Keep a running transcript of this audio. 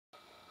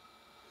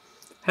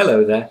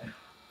Hello there.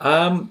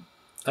 I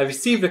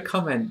received a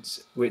comment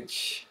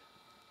which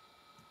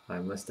I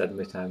must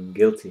admit I'm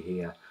guilty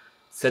here.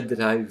 Said that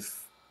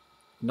I've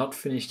not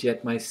finished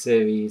yet my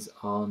series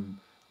on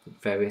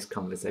various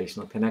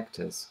conversational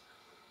connectors.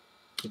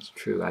 It's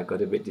true, I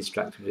got a bit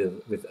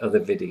distracted with other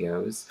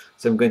videos,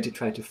 so I'm going to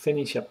try to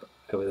finish up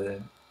over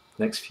the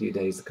next few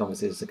days the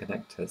conversational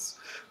connectors,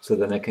 so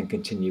then I can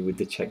continue with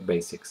the Czech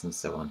basics and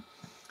so on.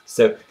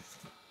 So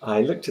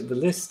I looked at the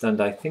list and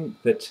I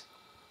think that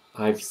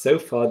I've so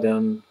far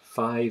done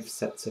 5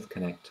 sets of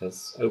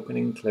connectors: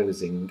 opening,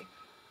 closing,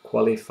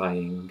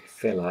 qualifying,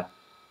 filler,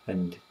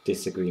 and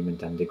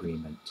disagreement and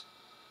agreement.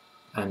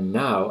 And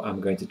now I'm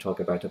going to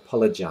talk about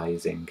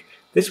apologising.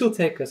 This will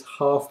take us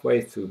halfway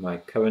through my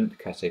current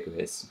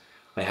categories.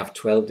 I have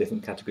 12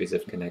 different categories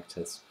of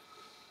connectors,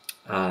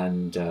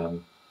 and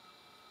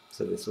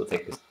so this will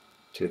take us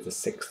to the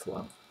 6th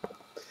one.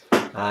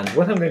 And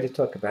what I'm going to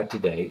talk about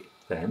today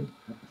then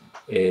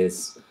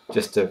is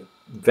just a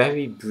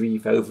very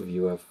brief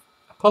overview of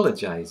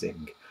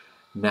apologising.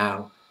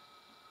 Now,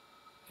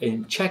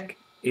 in Czech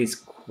is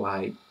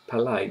quite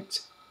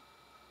polite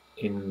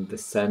in the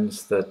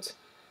sense that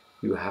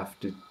you have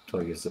to,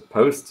 or you're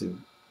supposed to,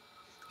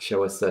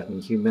 show a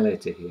certain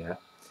humility here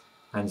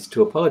and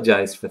to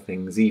apologise for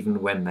things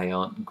even when they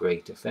aren't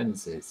great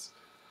offences.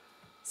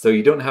 So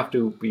you don't have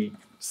to be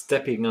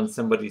stepping on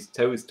somebody's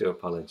toes to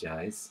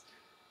apologise.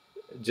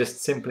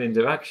 Just simple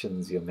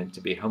interactions, you're meant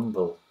to be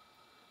humble.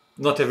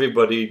 Not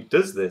everybody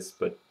does this,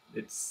 but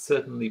it's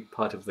certainly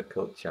part of the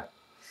culture.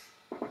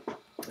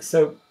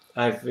 So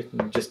I've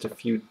written just a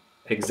few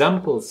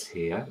examples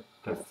here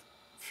of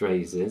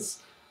phrases.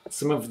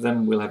 Some of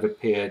them will have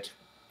appeared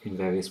in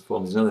various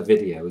forms in other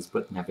videos,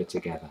 but never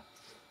together.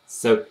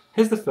 So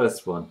here's the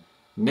first one.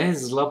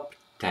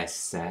 Nezlobte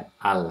se,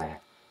 ale.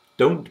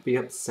 Don't be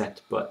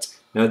upset, but.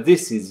 Now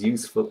this is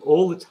useful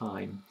all the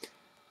time,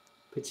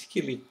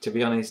 particularly, to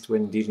be honest,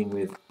 when dealing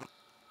with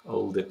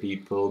older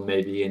people,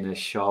 maybe in a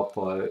shop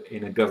or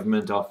in a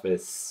government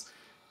office.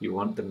 You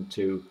want them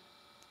to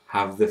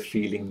have the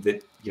feeling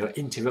that you're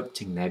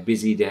interrupting their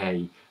busy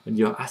day and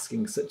you're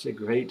asking such a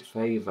great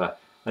favour,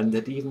 and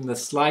that even the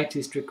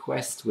slightest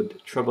request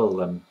would trouble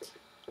them,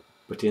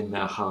 but in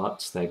their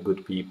hearts they're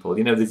good people.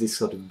 You know, there's this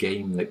sort of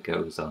game that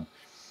goes on.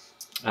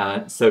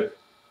 So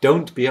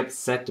don't be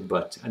upset,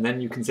 but, and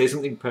then you can say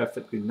something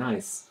perfectly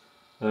nice.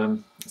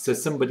 So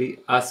somebody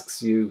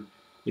asks you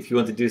if you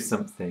want to do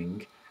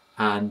something,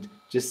 and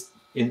just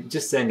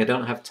saying I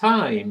don't have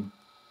time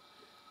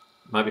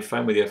might be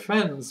fine with your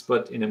friends,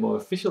 but in a more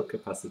official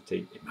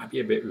capacity it might be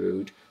a bit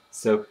rude.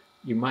 So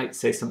you might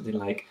say something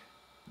like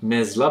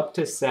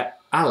Nezlobte se,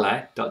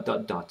 ale ...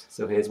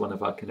 So here's one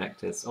of our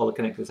connectors. All the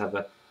connectors have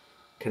a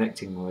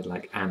connecting word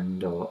like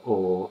and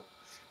or.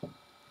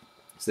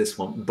 So this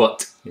one,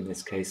 but, in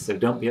this case. So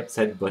don't be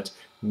upset, but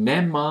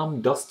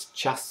nemám dost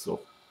času.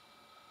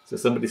 So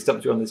somebody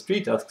stops you on the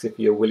street, asks if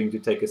you're willing to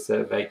take a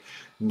survey.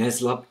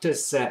 Nezlobte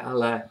se,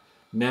 ale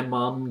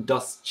nemám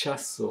dost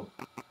času.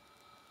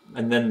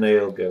 And then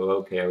they'll go,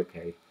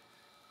 okay.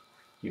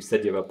 You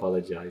said you're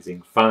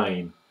apologising.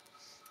 Fine.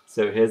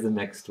 So here's the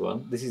next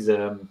one. This is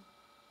a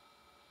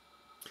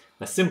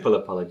simple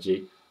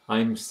apology.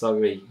 I'm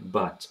sorry,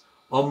 but.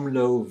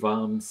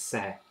 Omlouvám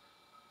se,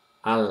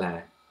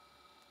 ale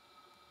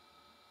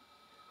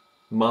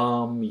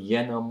mám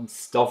jenom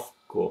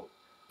stovku.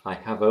 I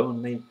have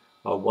only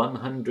a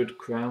 100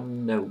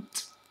 crown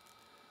note.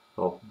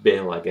 Or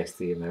bill, I guess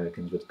the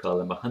Americans would call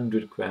them.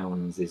 100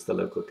 crowns is the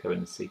local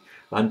currency.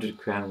 100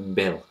 crown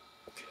bill.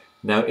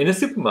 Now, in a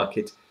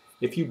supermarket,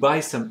 if you buy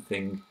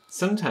something,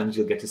 sometimes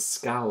you'll get a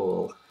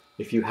scowl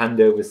if you hand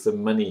over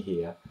some money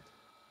here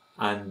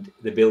and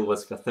the bill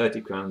was for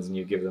 30 crowns and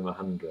you give them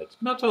 100.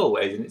 Not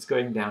always, and it's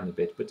going down a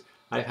bit, but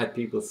I've had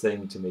people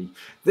saying to me,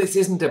 this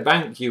isn't a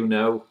bank, you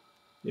know.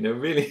 You know,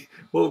 really,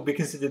 what would be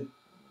considered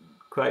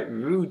quite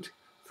rude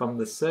from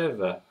the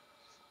server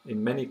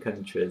in many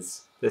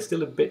countries. There's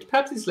still a bit,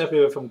 perhaps it's left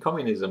over from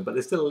communism, but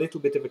there's still a little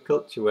bit of a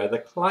culture where the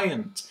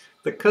client,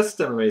 the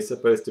customer, is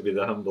supposed to be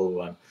the humble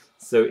one.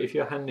 So if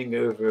you're handing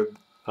over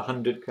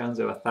 100 crowns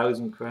or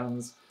 1,000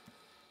 crowns,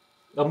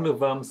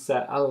 omlouvám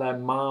se, ale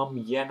mám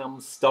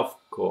jenom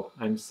stovku.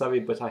 I'm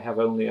sorry, but I have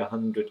only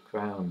 100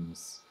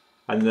 crowns.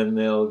 And then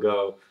they'll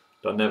go,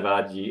 to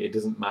nevadí, it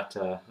doesn't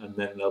matter, and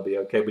then they'll be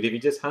okay. But if you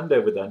just hand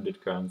over the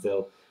 100 crowns,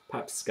 they'll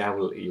perhaps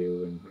scowl at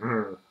you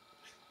and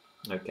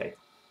okay.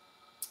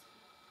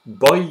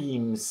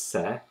 Bojím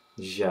se,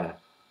 že.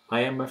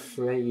 I am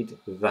afraid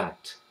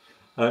that.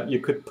 You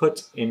could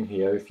put in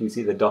here, if you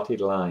see the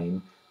dotted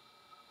line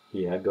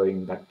here,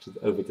 going back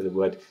over to the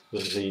word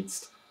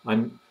říct.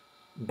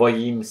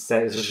 Bojím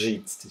se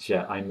říct,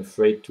 že. I'm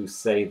afraid to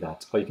say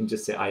that. Or you can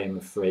just say I am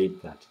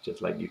afraid that,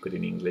 just like you could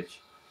in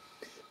English.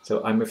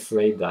 So I'm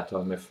afraid that,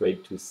 or I'm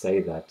afraid to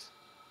say that.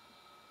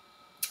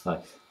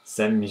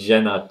 Jsem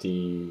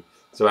ženatý.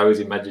 So I was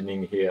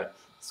imagining here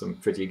some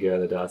pretty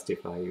girl had asked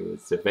if I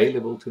was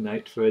available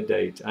tonight for a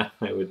date, and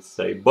I would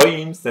say,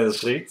 bojím se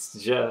říct,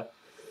 že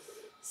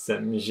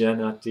jsem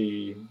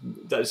ženatý.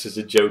 That's just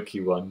a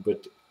jokey one,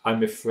 but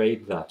I'm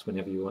afraid that,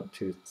 whenever you want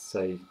to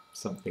say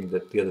something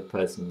that the other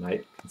person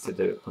might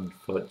consider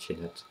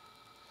unfortunate.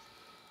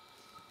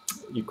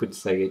 You could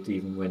say it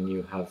even when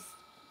you have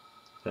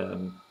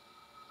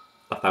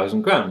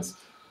 1,000 crowns.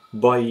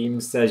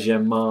 Bojím se, že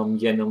mám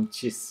jenom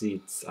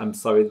 1000. I'm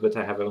sorry, but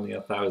I have only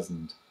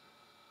 1,000.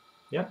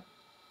 Yeah.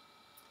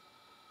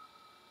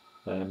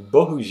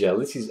 Bohužel,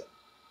 this is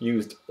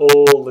used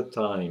all the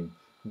time.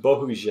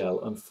 Bohužel,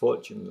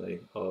 unfortunately,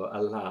 or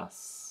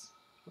alas,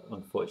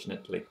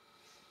 unfortunately.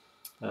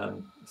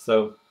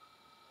 So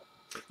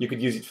you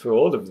could use it for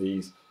all of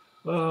these.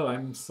 Oh,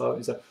 I'm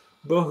sorry. So,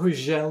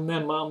 bohužel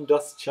nemám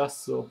dost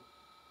času.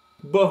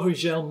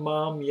 Bohužel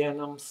mám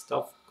jenom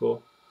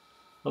 100.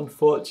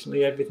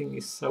 Unfortunately, everything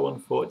is so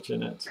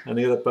unfortunate. And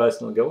the other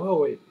person will go,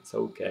 oh, it's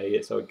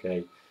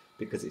okay,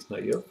 because it's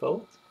not your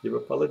fault. You're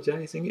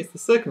apologizing. It's the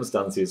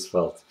circumstances'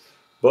 fault.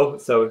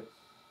 So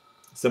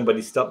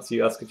somebody stops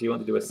you, asks if you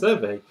want to do a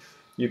survey.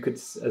 You could,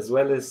 as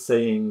well as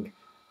saying,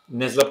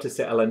 nezlobte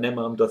se, ale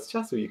nemám dost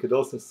času, you could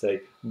also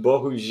say,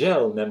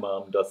 bohužel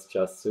nemám dost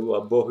času,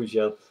 or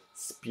bohužel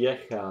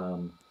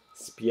spěchám,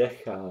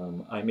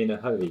 I'm in a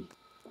hurry.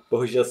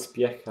 Bohužel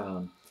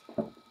spěchám.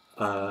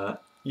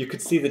 You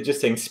could see that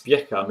just saying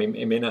spěchám,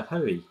 I'm in a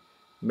hurry.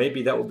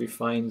 Maybe that would be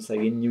fine,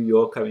 say, in New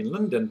York or in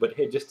London, but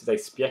here, just to say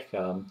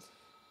spěchám,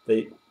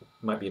 they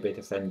might be a bit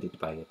offended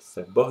by it.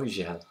 So,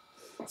 bohužel.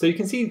 So you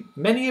can see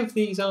many of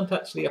these aren't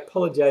actually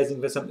apologizing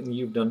for something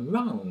you've done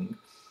wrong.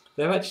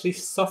 They're actually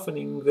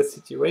softening the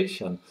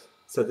situation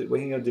so that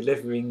when you're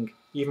delivering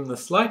even the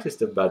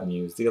slightest of bad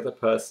news, the other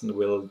person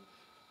will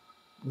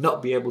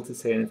not be able to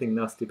say anything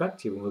nasty back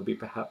to you and will be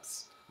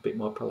perhaps a bit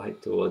more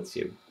polite towards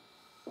you.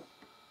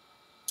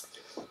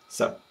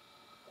 So,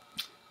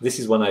 this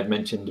is one I'd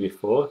mentioned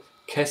before.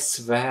 Ke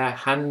své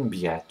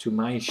hanbě, to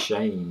my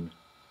shame.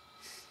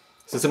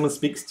 So someone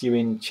speaks to you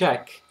in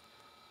Czech,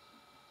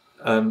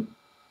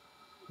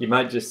 you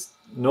might just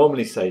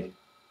normally say,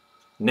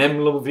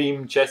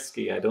 nemluvím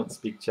česky, I don't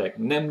speak Czech,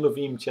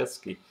 nemluvím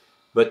česky.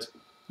 But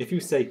if you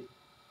say,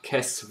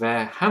 ke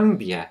své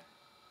hanbě,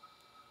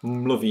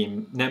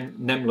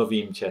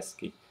 nemluvím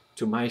česky,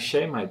 to my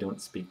shame I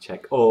don't speak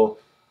Czech, or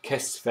ke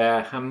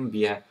své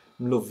hanbě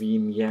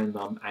mluvím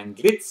jenom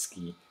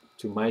anglicky,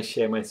 to my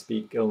shame I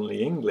speak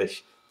only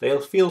English, they'll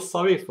feel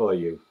sorry for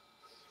you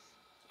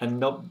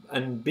and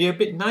be a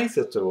bit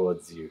nicer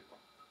towards you.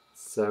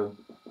 So,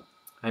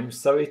 I'm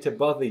sorry to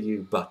bother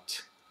you,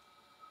 but.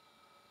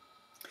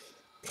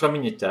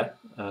 Promiňte,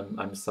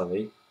 I'm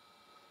sorry,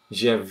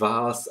 že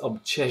vás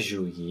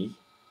obtěžuji,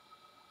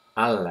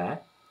 ale.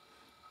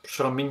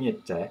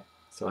 Promiňte,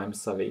 so I'm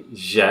sorry,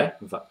 že,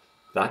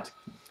 that,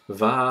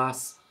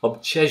 vás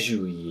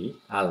obtěžuji,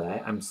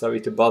 ale, I'm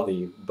sorry to bother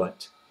you,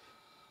 but.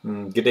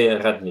 Kde je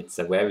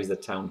radnice? Where is the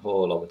town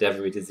hall? Or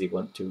whatever it is you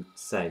want to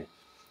say.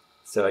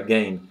 So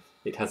again,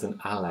 it has an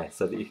ale,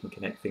 so that you can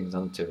connect things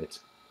onto it.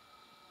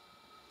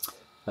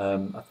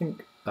 I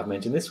think I've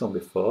mentioned this one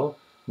before.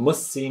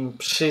 Musím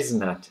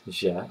přiznat,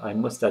 že, I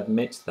must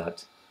admit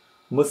that.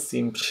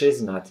 Musím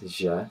přiznat,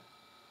 že,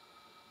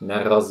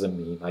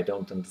 nerozumím, I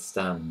don't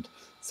understand.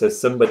 So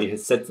somebody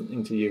has said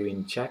something to you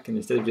in Czech, and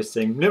instead of just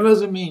saying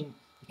nerozumím,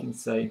 you can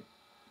say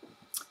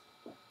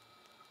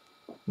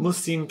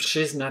musím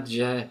přiznat,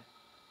 že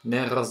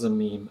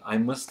nerozumím, I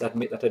must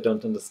admit that I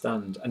don't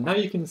understand. And now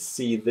you can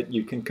see that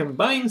you can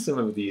combine some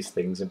of these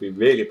things and be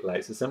really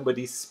polite. So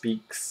somebody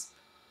speaks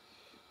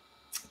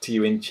to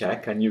you in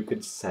Czech and you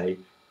could say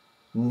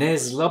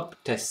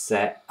nezlobte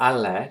se,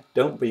 ale,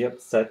 don't be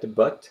upset,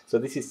 but. So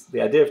this is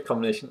the idea of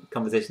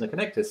conversational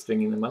connectors,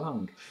 stringing them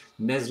along.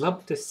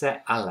 Nezlobte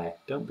se, ale,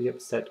 don't be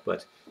upset,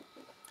 but.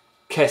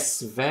 Ke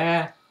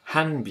své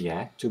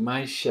hanbě, to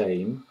my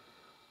shame,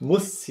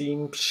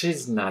 musím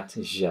přiznat,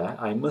 že,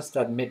 I must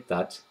admit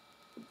that,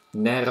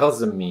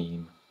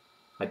 nerozumím,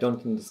 I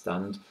don't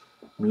understand,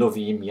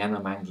 mluvím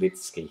jenom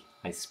anglicky,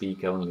 I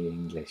speak only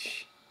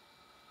English.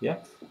 Yeah?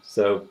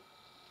 So,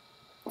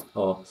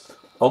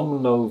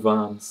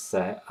 omlouvám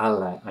se,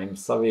 ale, I'm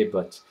sorry,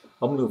 but,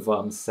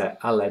 omlouvám se,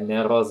 ale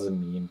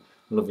nerozumím,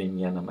 mluvím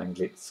jenom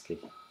anglicky.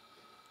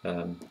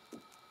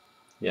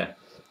 Yeah.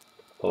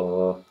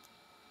 Or,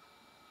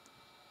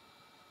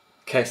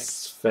 ke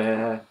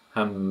své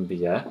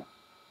hanbě,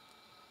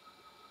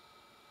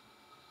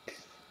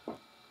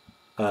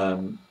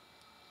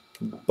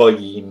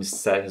 bojím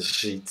se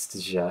říct,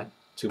 že,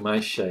 to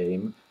my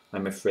shame,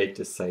 I'm afraid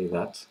to say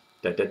that,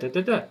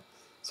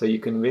 So you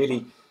can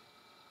really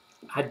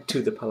add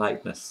to the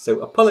politeness.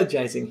 So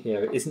apologizing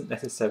here isn't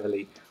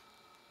necessarily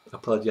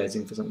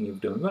apologizing for something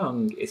you've done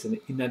wrong, it's an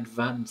in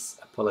advance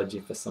apology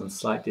for some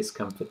slight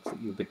discomfort that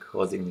you'll be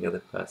causing the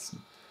other person.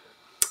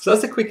 So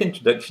that's a quick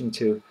introduction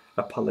to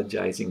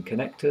apologizing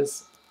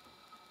connectors.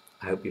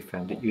 I hope you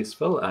found it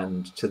useful,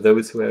 and to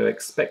those who are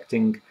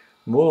expecting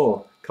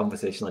more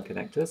conversational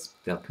connectors,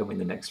 they'll come in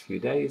the next few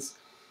days.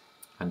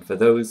 And for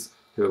those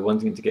who are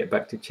wanting to get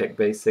back to Czech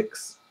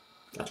basics,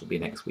 that'll be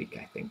next week,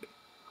 I think.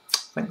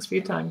 Thanks for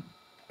your time.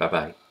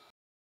 Bye-bye.